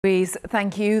Riz,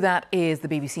 thank you. That is the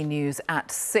BBC News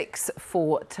at 6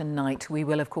 for tonight. We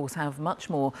will, of course, have much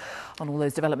more on all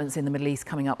those developments in the Middle East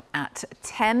coming up at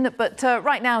 10. But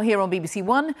right now here on BBC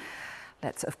One,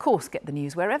 let's, of course, get the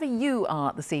news wherever you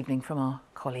are this evening from our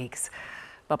colleagues.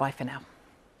 Bye-bye for now.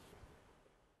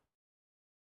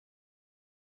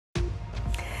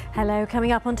 Hello,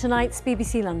 coming up on tonight's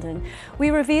BBC London, we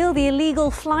reveal the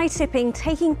illegal fly tipping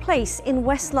taking place in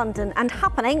West London and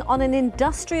happening on an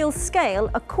industrial scale,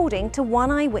 according to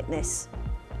one eyewitness.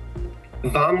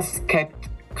 Vans kept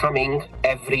coming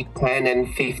every 10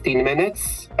 and 15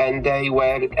 minutes and they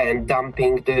were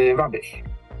dumping the rubbish.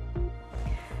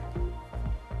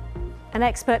 An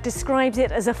expert describes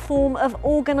it as a form of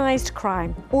organised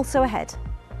crime. Also ahead.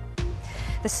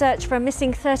 The search for a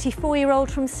missing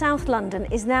 34-year-old from South London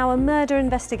is now a murder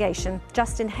investigation.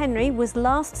 Justin Henry was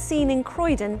last seen in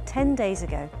Croydon 10 days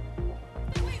ago.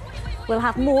 We'll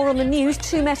have more on the news.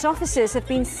 2 Met officers have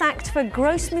been sacked for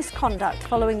gross misconduct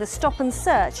following the stop and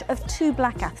search of 2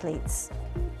 black athletes.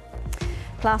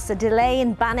 Plus, a delay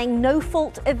in banning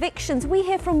no-fault evictions. We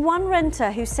hear from one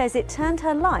renter who says it turned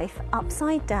her life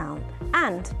upside down.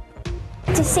 And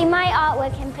to see my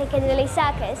artwork in Piccadilly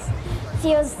Circus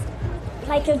feels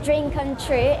like a dream come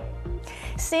true.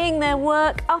 Seeing their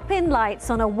work up in lights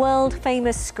on a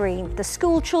world-famous screen. The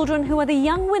school children who are the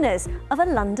young winners of a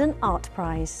London Art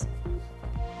Prize.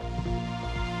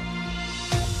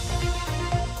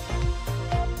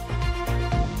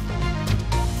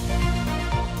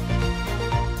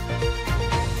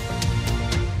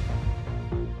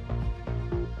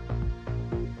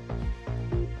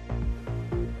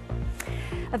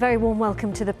 A very warm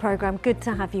welcome to the programme. Good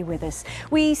to have you with us.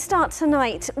 We start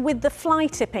tonight with the fly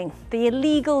tipping, the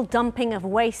illegal dumping of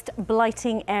waste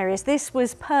blighting areas. This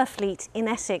was Purfleet in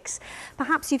Essex.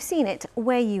 Perhaps you've seen it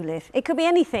where you live. It could be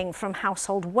anything from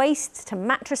household waste to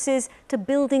mattresses to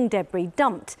building debris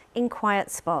dumped in quiet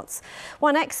spots.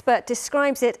 One expert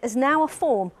describes it as now a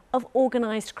form of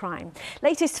organised crime.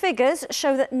 Latest figures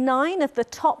show that 9 of the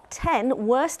top 10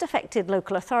 worst affected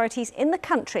local authorities in the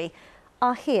country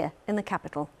are here in the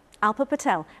capital. Alpa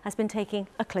Patel has been taking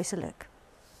a closer look.